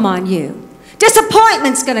going to come on you.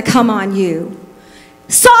 Disappointment's going to come on you.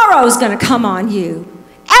 Sorrow's going to come on you.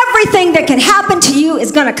 Everything that can happen to you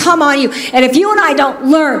is going to come on you. And if you and I don't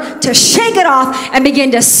learn to shake it off and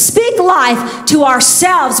begin to speak life to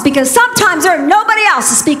ourselves, because sometimes there's nobody else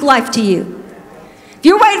to speak life to you. If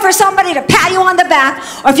you're waiting for somebody to pat you on the back,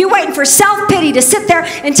 or if you're waiting for self-pity to sit there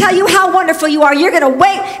and tell you how wonderful you are, you're going to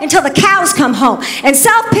wait until the cows come home. And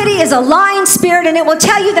self-pity is a lying spirit, and it will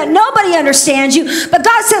tell you that nobody understands you. But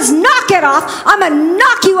God says, knock it off. I'm going to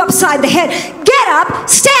knock you upside the head. Get up,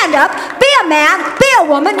 stand up, be a man, be a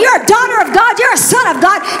woman. You're a daughter of God. You're a son of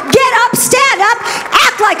God. Get up, stand up,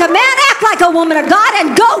 act like a man, act like a woman of God,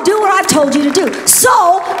 and go do what I've told you to do.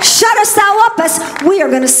 So, shut us thou up us. We are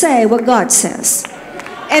going to say what God says.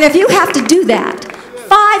 And if you have to do that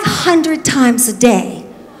 500 times a day,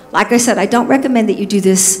 like I said, I don't recommend that you do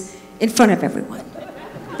this in front of everyone.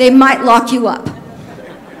 They might lock you up.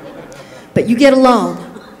 But you get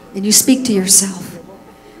alone and you speak to yourself.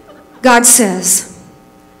 God says,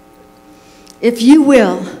 if you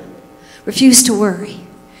will refuse to worry,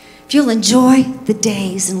 if you'll enjoy the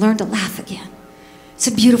days and learn to laugh again, it's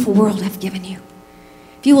a beautiful world I've given you.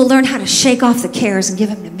 If you will learn how to shake off the cares and give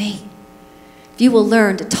them to me, if you will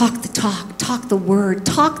learn to talk the talk, talk the word,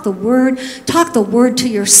 talk the word, talk the word to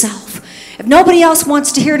yourself. If nobody else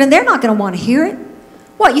wants to hear it, and they're not going to want to hear it.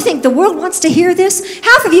 What, you think the world wants to hear this?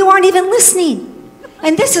 Half of you aren't even listening.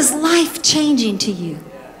 And this is life-changing to you.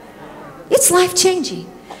 It's life-changing.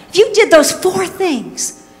 If you did those 4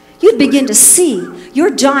 things, you'd begin to see your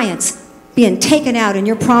giants being taken out and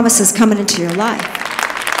your promises coming into your life.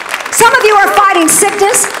 Some of you are fighting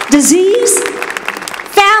sickness, disease,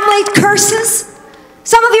 family curses.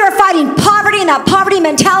 Some of you are fighting poverty, and that poverty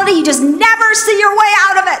mentality, you just never see your way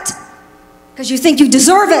out of it because you think you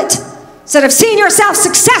deserve it. Instead of seeing yourself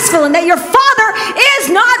successful and that your Father is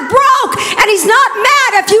not broke and He's not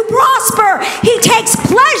mad if you prosper. He takes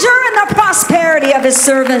pleasure in the prosperity of His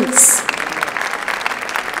servants.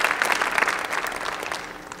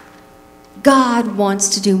 God wants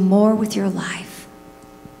to do more with your life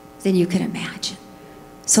than you can imagine.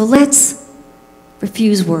 So let's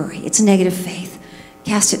refuse worry. It's negative faith.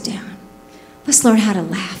 Cast it down. Let's learn how to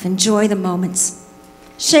laugh. Enjoy the moments.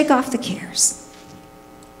 Shake off the cares.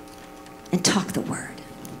 And talk the word.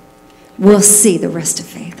 We'll see the rest of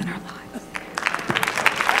faith in our lives.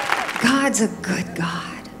 God's a good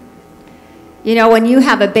God. You know, when you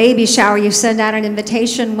have a baby shower, you send out an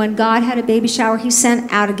invitation. When God had a baby shower, He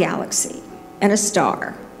sent out a galaxy and a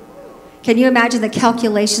star. Can you imagine the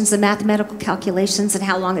calculations, the mathematical calculations, and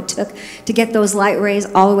how long it took to get those light rays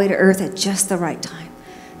all the way to Earth at just the right time?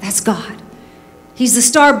 That's God. He's the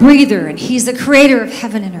star breather, and He's the creator of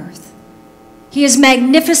heaven and earth. He is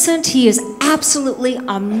magnificent. He is absolutely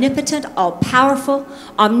omnipotent, all-powerful,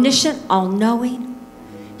 omniscient, all-knowing.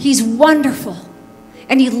 He's wonderful,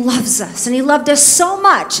 and He loves us, and He loved us so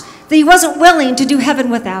much that He wasn't willing to do heaven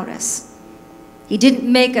without us. He didn't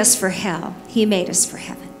make us for hell. He made us for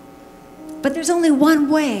heaven. But there's only one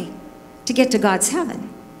way to get to God's heaven.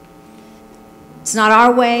 It's not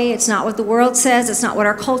our way. It's not what the world says. It's not what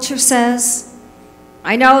our culture says.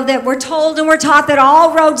 I know that we're told and we're taught that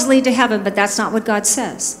all roads lead to heaven, but that's not what God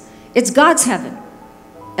says. It's God's heaven,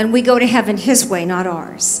 and we go to heaven His way, not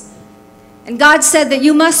ours. And God said that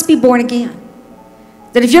you must be born again.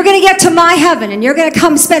 That if you're going to get to my heaven and you're going to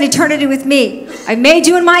come spend eternity with me, I made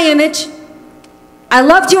you in my image. I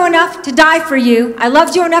loved you enough to die for you. I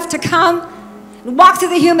loved you enough to come and walk through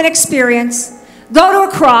the human experience, go to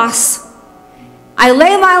a cross. I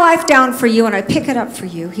lay my life down for you and I pick it up for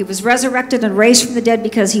you. He was resurrected and raised from the dead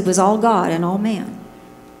because He was all God and all man.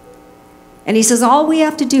 And He says all we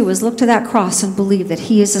have to do is look to that cross and believe that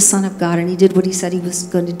He is the Son of God and He did what He said He was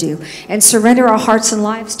going to do and surrender our hearts and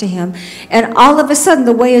lives to Him. And all of a sudden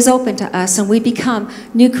the way is open to us and we become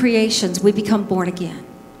new creations. We become born again.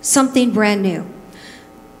 Something brand new.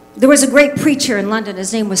 There was a great preacher in London.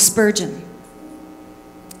 His name was Spurgeon.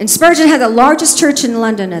 And Spurgeon had the largest church in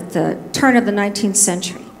London at the turn of the 19th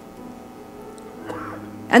century.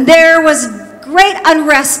 And there was great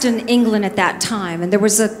unrest in England at that time. And there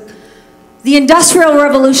was the Industrial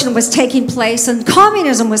Revolution was taking place and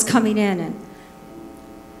communism was coming in. And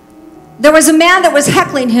there was a man that was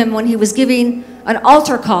heckling him when he was giving an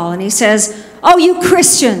altar call. And he says, "Oh, you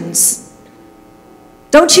Christians,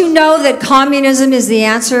 don't you know that communism is the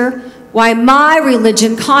answer? Why, my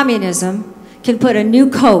religion, communism, can put a new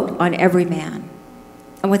coat on every man."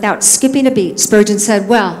 And without skipping a beat, Spurgeon said,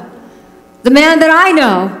 "Well, the man that I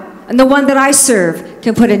know and the one that I serve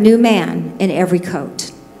can put a new man in every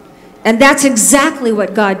coat." And that's exactly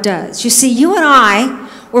what God does. You see, you and I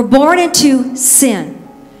were born into sin.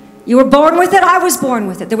 You were born with it, I was born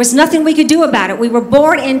with it. There was nothing we could do about it. We were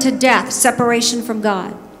born into death, separation from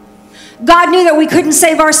God. God knew that we couldn't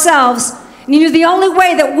save ourselves, and He knew the only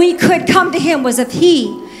way that we could come to Him was if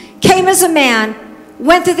He came as a man,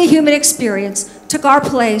 went through the human experience, took our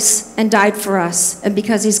place and died for us. And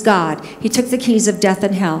because he's God, he took the keys of death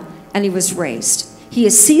and hell, and he was raised. He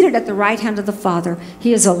is seated at the right hand of the Father.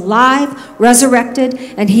 He is alive, resurrected,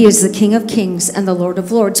 and he is the King of kings and the Lord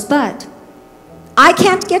of lords. But I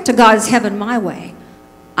can't get to God's heaven my way.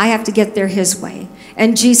 I have to get there his way.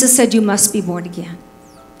 And Jesus said, you must be born again.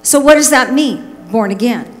 So what does that mean, born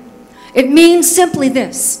again? It means simply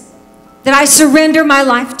this, that I surrender my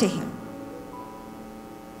life to him.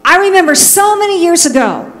 I remember so many years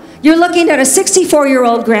ago, you're looking at a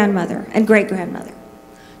 64-year-old grandmother and great-grandmother.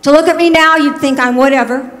 To look at me now, you'd think I'm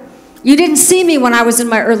whatever. You didn't see me when I was in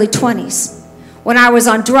my early 20s, when I was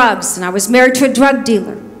on drugs and I was married to a drug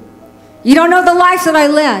dealer. You don't know the life that I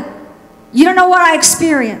led. You don't know what I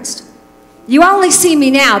experienced. You only see me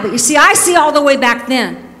now, but you see, I see all the way back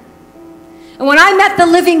then. And when I met the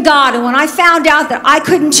living God, and when I found out that I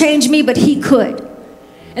couldn't change me, but he could,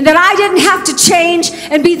 and that I didn't have to change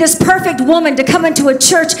and be this perfect woman to come into a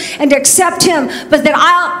church and to accept him, but that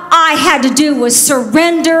all I had to do was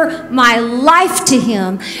surrender my life to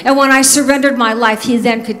him. And when I surrendered my life, he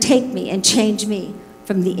then could take me and change me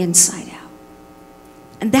from the inside out.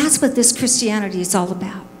 And that's what this Christianity is all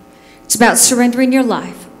about. It's about surrendering your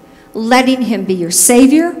life, letting him be your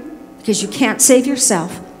Savior, because you can't save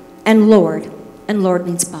yourself, and Lord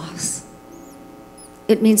means boss.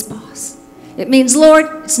 It means boss. It means,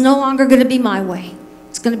 Lord, it's no longer going to be my way.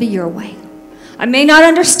 It's going to be your way. I may not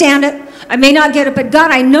understand it. I may not get it, but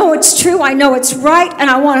God, I know it's true. I know it's right, and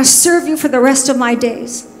I want to serve you for the rest of my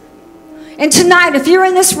days. And tonight, if you're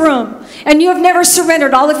in this room and you have never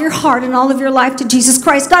surrendered all of your heart and all of your life to Jesus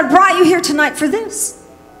Christ, God brought you here tonight for this,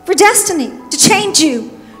 for destiny, to change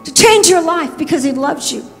you, to change your life because he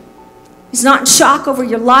loves you. He's not in shock over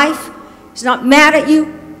your life. He's not mad at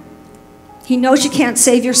you. He knows you can't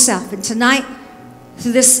save yourself. And tonight,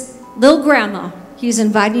 through this little grandma, he's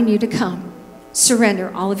inviting you to come.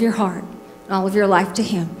 Surrender all of your heart and all of your life to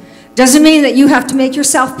him. Doesn't mean that you have to make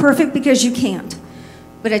yourself perfect, because you can't.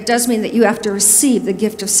 But it does mean that you have to receive the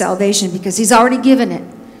gift of salvation, because he's already given it.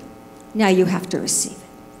 Now you have to receive it.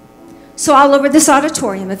 So all over this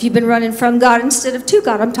auditorium, if you've been running from God instead of to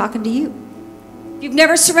God, I'm talking to you. If you've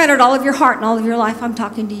never surrendered all of your heart and all of your life, I'm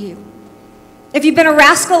talking to you. If you've been a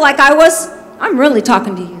rascal like I was, I'm really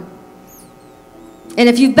talking to you. And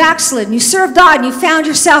if you've backslidden, you serve God, and you found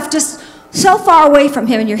yourself just so far away from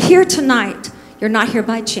him, and you're here tonight, you're not here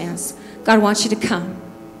by chance. God wants you to come.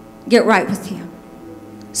 Get right with him.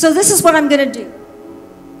 So this is what I'm going to do.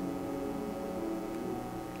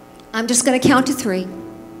 I'm just going to count to 3.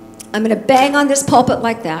 I'm going to bang on this pulpit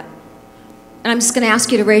like that. And I'm just going to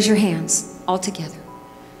ask you to raise your hands all together.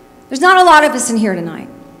 There's not a lot of us in here tonight.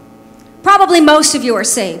 Probably most of you are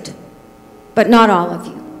saved, but not all of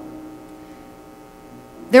you.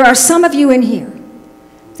 There are some of you in here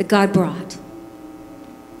that God brought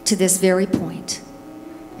to this very point,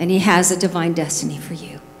 and he has a divine destiny for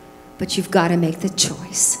you. But you've got to make the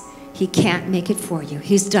choice. He can't make it for you.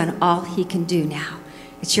 He's done all he can do now.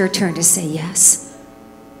 It's your turn to say, yes,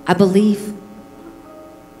 I believe.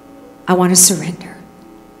 I want to surrender.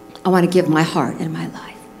 I want to give my heart and my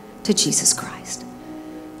life to Jesus Christ.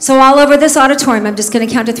 So all over this auditorium, I'm just going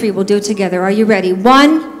to count to 3. We'll do it together. Are you ready?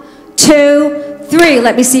 1, 2, 3.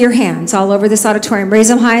 Let me see your hands all over this auditorium. Raise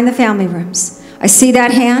them high in the family rooms. I see that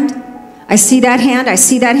hand. I see that hand. I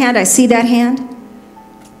see that hand. I see that hand.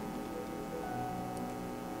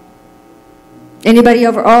 Anybody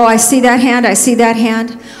over? Oh, I see that hand. I see that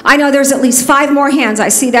hand. I know there's at least 5 more hands. I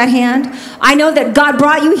see that hand. I know that God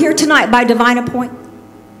brought you here tonight by divine appointment.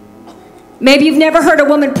 Maybe you've never heard a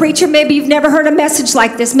woman preach, or maybe you've never heard a message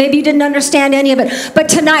like this. Maybe you didn't understand any of it. But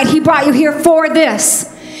tonight, he brought you here for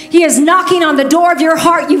this. He is knocking on the door of your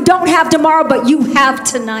heart. You don't have tomorrow, but you have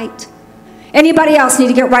tonight. Anybody else need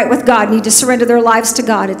to get right with God, need to surrender their lives to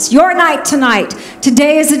God? It's your night tonight.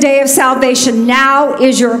 Today is the day of salvation. Now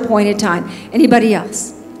is your appointed time. Anybody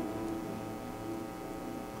else?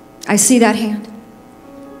 I see that hand.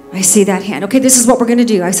 I see that hand. Okay, this is what we're going to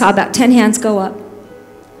do. I saw about 10 hands go up.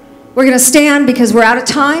 We're going to stand because we're out of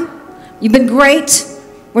time. You've been great.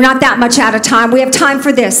 We're not that much out of time. We have time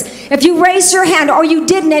for this. If you raised your hand or you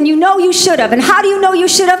didn't, and you know you should have. And how do you know you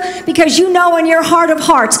should have? Because you know in your heart of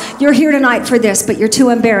hearts, you're here tonight for this, but you're too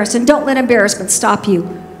embarrassed. And don't let embarrassment stop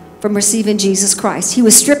you from receiving Jesus Christ. He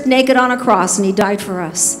was stripped naked on a cross, and he died for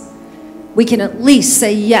us. We can at least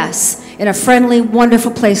say yes in a friendly,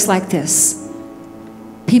 wonderful place like this.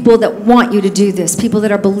 People that want you to do this, people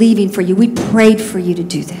that are believing for you. We prayed for you to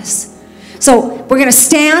do this. So we're going to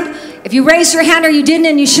stand. If you raised your hand or you didn't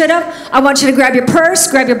and you should have, I want you to grab your purse,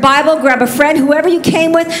 grab your Bible, grab a friend, whoever you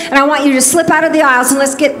came with, and I want you to slip out of the aisles and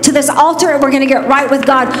let's get to this altar and we're going to get right with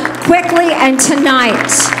God quickly and tonight.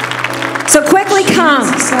 So quickly come.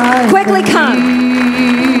 Quickly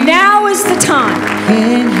come. Now is the time.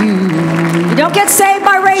 You don't get saved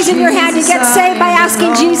by raising your hand. You get saved by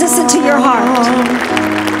asking Jesus into your heart.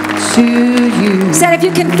 Said, if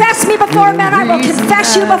you confess me before men, I will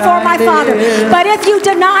confess you before my Father. But if you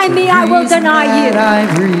deny me, I will deny you.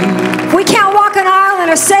 We can't walk an aisle in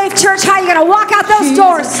a saved church. How are you going to walk out those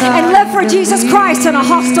doors and live for Jesus Christ in a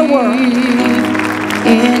hostile world?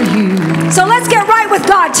 So let's get right with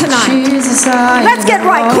God tonight. Let's get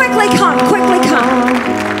right. Quickly come. Quickly come.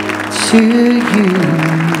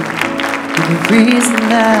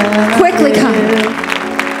 Quickly come.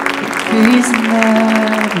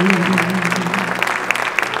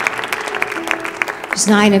 There's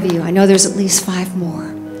 9 of you. I know there's at least 5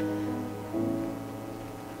 more.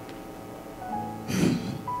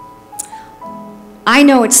 I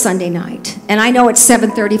know it's Sunday night, and I know it's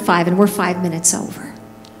 7:35, and we're 5 minutes over.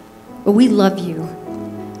 But we love you.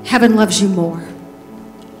 Heaven loves you more.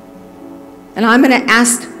 And I'm going to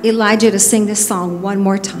ask Elijah to sing this song one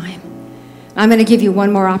more time. I'm going to give you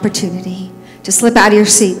one more opportunity to slip out of your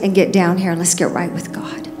seat and get down here and let's get right with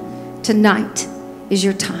God. Tonight is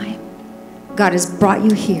your time. God has brought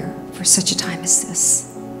you here for such a time as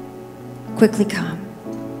this. Quickly come.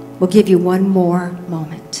 We'll give you one more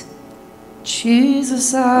moment.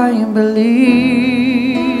 Jesus, I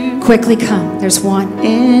believe. Quickly come. There's one.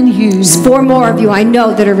 In you. There's 4 more of you I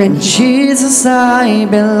know that are in here. Jesus, I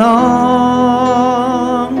belong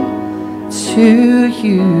to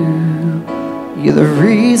you. You're the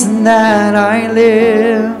reason that I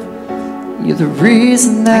live. You're the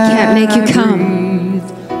reason that I can't make you come,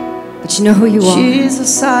 breathe. But you know who you are.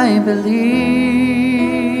 Jesus, I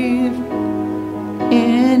believe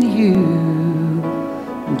in you.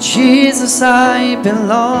 Jesus, I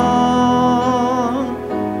belong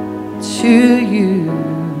to you.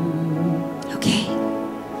 Okay.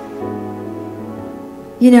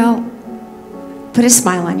 You know, put a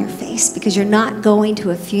smile on your face because you're not going to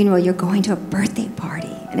a funeral, you're going to a birthday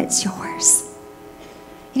party, and it's yours.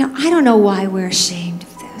 You know, I don't know why we're ashamed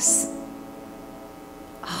of this.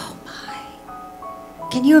 Oh my.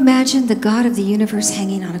 Can you imagine the God of the universe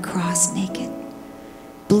hanging on a cross naked,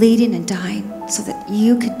 bleeding and dying so that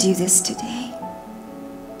you could do this today?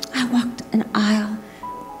 I walked an aisle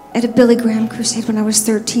at a Billy Graham crusade when I was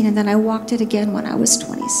 13, and then I walked it again when I was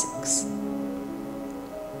 26.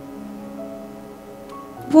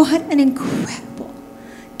 What an incredible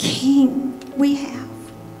King we have.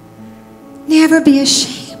 Never be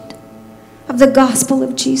ashamed of the gospel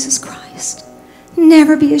of Jesus Christ.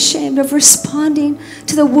 Never be ashamed of responding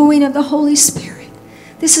to the wooing of the Holy Spirit.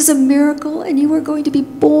 This is a miracle, and you are going to be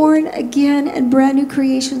born again and brand new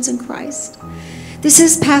creations in Christ. This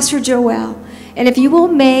is Pastor Joel, and if you will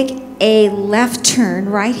make a left turn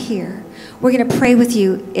right here, we're going to pray with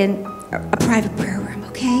you in a private prayer room,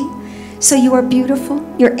 okay? So you are beautiful.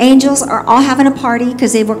 Your angels are all having a party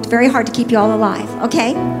because they worked very hard to keep you all alive,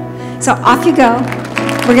 okay? So off you go.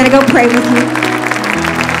 We're going to go pray with you.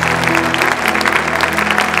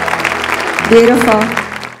 Beautiful.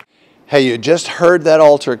 Hey, you just heard that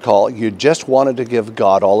altar call. You just wanted to give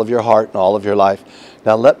God all of your heart and all of your life.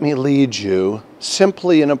 Now let me lead you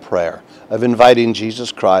simply in a prayer of inviting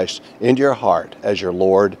Jesus Christ into your heart as your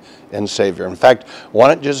Lord and Savior. In fact, why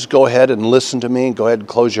don't you just go ahead and listen to me, go ahead and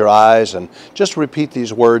close your eyes and just repeat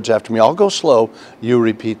these words after me. I'll go slow, you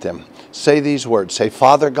repeat them. Say these words. Say,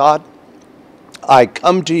 Father God, I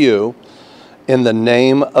come to you in the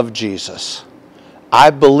name of Jesus. I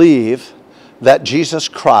believe that Jesus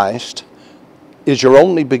Christ is your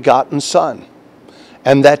only begotten Son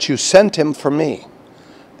and that you sent him for me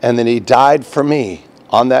and that he died for me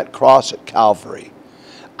on that cross at Calvary.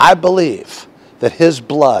 I believe that his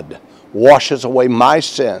blood washes away my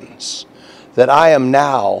sins, that I am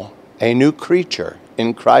now a new creature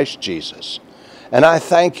in Christ Jesus. And I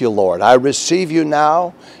thank you, Lord. I receive you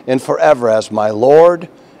now and forever as my Lord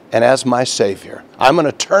and as my Savior. I'm going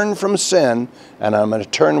to turn from sin, and I'm going to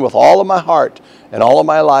turn with all of my heart and all of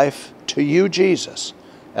my life to you, Jesus,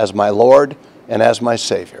 as my Lord and as my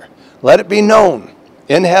Savior. Let it be known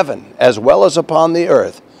in heaven as well as upon the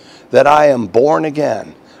earth that I am born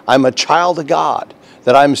again. I'm a child of God,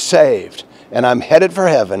 that I'm saved, and I'm headed for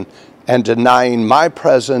heaven and denying my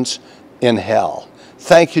presence in hell.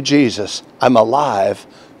 Thank you, Jesus. I'm alive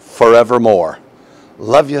forevermore.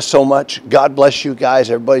 Love you so much. God bless you guys.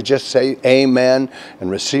 Everybody just say amen and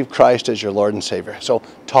receive Christ as your Lord and Savior. So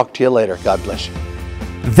talk to you later. God bless you.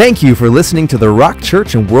 Thank you for listening to the Rock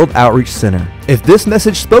Church and World Outreach Center. If this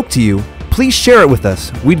message spoke to you, please share it with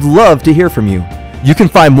us. We'd love to hear from you. You can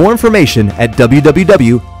find more information at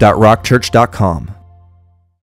www.rockchurch.com.